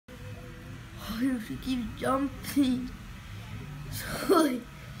she keeps jumping. So,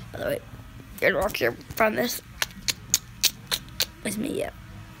 by the way, you're not here from this. It's me, yeah.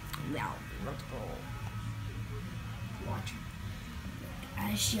 Now, let's go. Watch.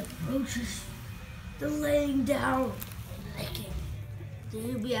 As she approaches the laying down, licking.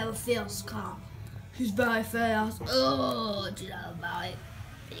 Then we have a fierce car. She's very fast. Oh, do you know about it?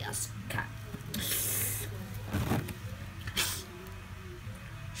 Fierce cat.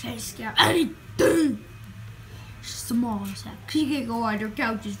 She's scared anything. She's small as heck. She can go under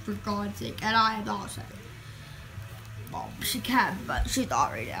couches for God's sake, and I am not safe. Well, she can, but she's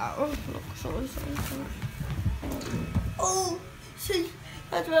not right now. Oh, sorry. Oh, see,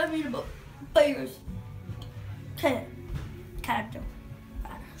 that's what I mean about bears. Character.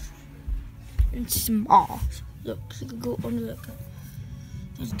 And small. Look, she can go under the couch.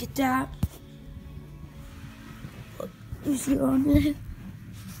 Just get that. Look, you see her on there?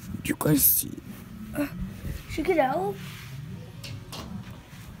 You can see. She get out.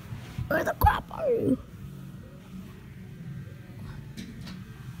 Where the crap are you?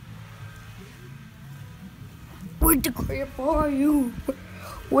 Where the crap are you?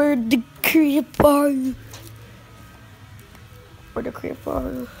 Where the crap are you? Where the crap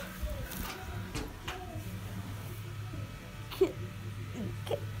are you?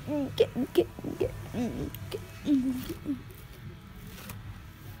 Get.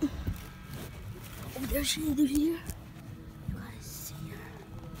 Oh, there she is, here. You gotta see her.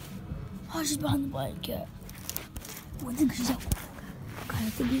 Oh, she's behind the blanket. Oh, I think she's out. Okay, I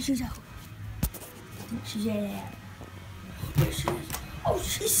think she's out. I think she's out. There she is. Oh,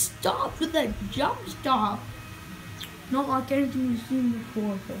 she stopped with that jump stop. Not like anything we've seen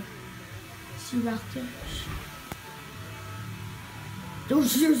before. See back there. Oh,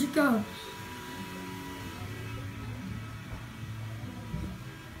 here she goes.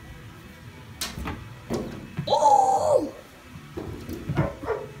 Oh!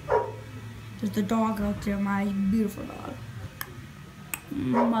 There's the dog out there, my beautiful dog.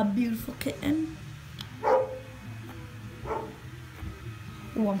 My beautiful kitten.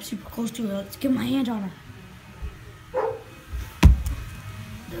 Oh, I'm super close to her. Let's get my hand on her.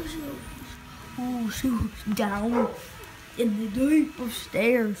 There she goes. Oh, she was down in the deep of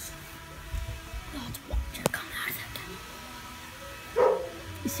stairs. Let's watch her come out of that.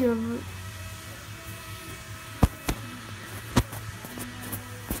 You see her?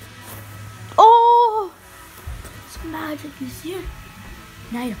 Oh! It's magic. You see her?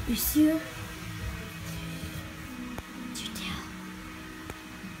 Now you see her? It's your tail.